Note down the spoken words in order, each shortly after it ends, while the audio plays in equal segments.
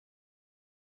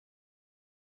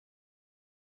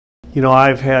You know,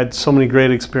 I've had so many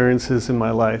great experiences in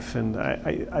my life, and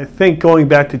I think going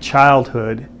back to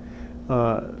childhood,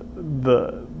 the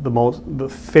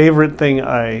favorite thing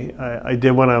I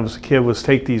did when I was a kid was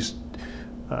take these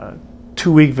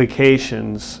 2-week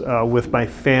vacations with my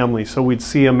family. So we'd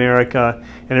see America,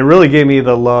 and it really gave me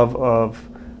the love of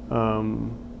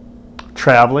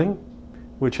traveling,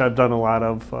 which I've done a lot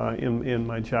of in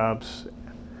my jobs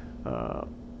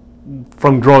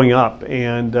from growing up,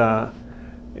 and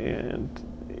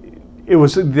it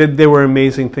was they were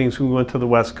amazing things. We went to the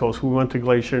West Coast. We went to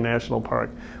Glacier National Park.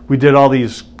 We did all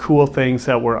these cool things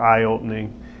that were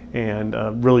eye-opening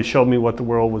and really showed me what the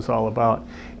world was all about.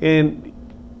 And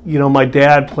you know, my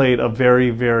dad played a very,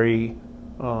 very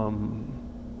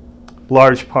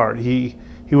large part. He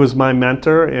was my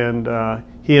mentor, and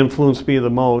he influenced me the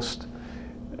most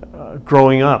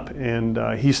growing up,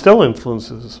 and he still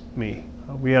influences me.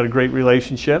 We had a great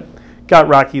relationship. Got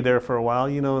rocky there for a while,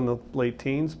 you know, in the late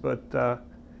teens, but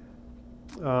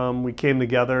we came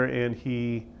together, and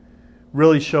he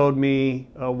really showed me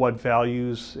what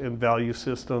values and value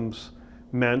systems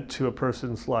meant to a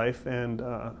person's life, and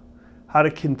how to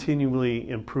continually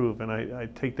improve. And I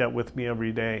take that with me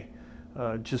every day.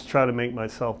 Just try to make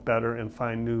myself better and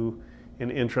find new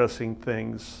and interesting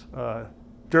things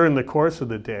during the course of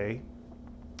the day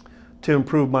to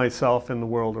improve myself and the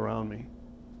world around me.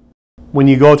 When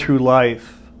you go through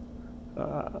life,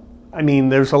 I mean,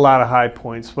 there's a lot of high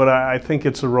points, but I think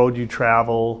it's the road you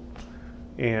travel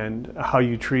and how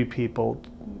you treat people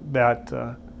that,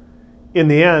 in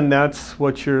the end, that's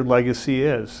what your legacy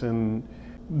is. And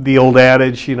the old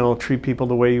adage, you know, treat people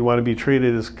the way you want to be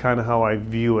treated, is kind of how I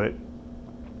view it.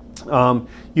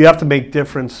 You have to make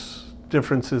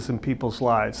differences in people's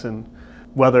lives, and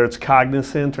whether it's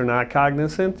cognizant or not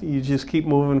cognizant, you just keep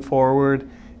moving forward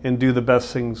and do the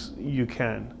best things you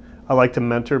can. I like to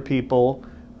mentor people,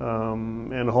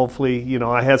 and hopefully, you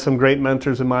know, I had some great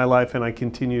mentors in my life, and I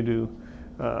continue to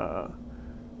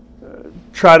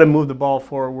try to move the ball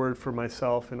forward for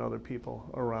myself and other people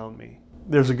around me.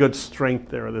 There's a good strength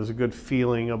there. There's a good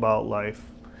feeling about life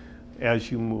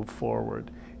as you move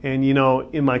forward. And you know,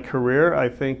 in my career, I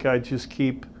think I just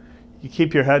you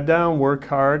keep your head down, work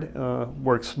hard,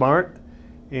 work smart,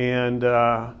 and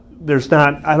I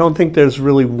don't think there's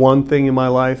really one thing in my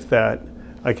life that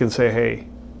I can say, hey,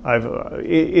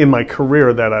 in my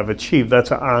career that I've achieved.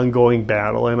 That's an ongoing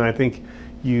battle, and I think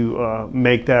you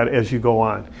make that as you go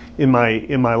on. In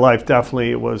my life,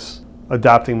 definitely it was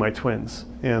adopting my twins,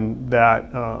 and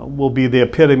that will be the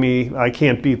epitome. I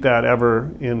can't beat that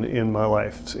ever in my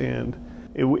life. And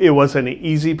it wasn't an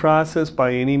easy process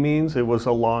by any means. It was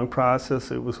a long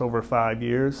process. It was over 5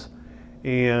 years,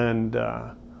 and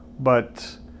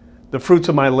but the fruits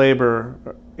of my labor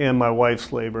and my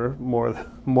wife's labor,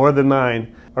 more than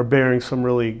mine, are bearing some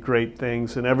really great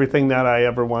things. And everything that I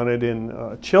ever wanted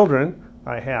in children,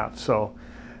 I have. So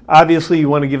obviously you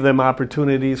want to give them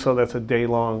opportunities, so that's a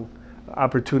day-long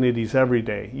opportunities every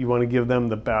day. You want to give them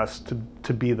the best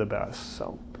to be the best.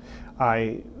 So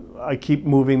I keep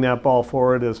moving that ball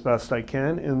forward as best I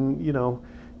can. And you know,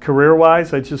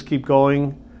 career-wise, I just keep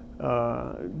going,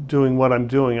 doing what I'm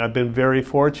doing. I've been very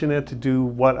fortunate to do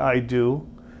what I do,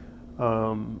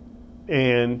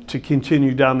 and to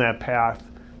continue down that path.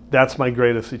 That's my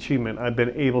greatest achievement. I've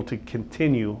been able to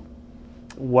continue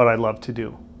what I love to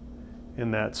do,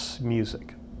 and that's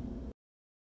music.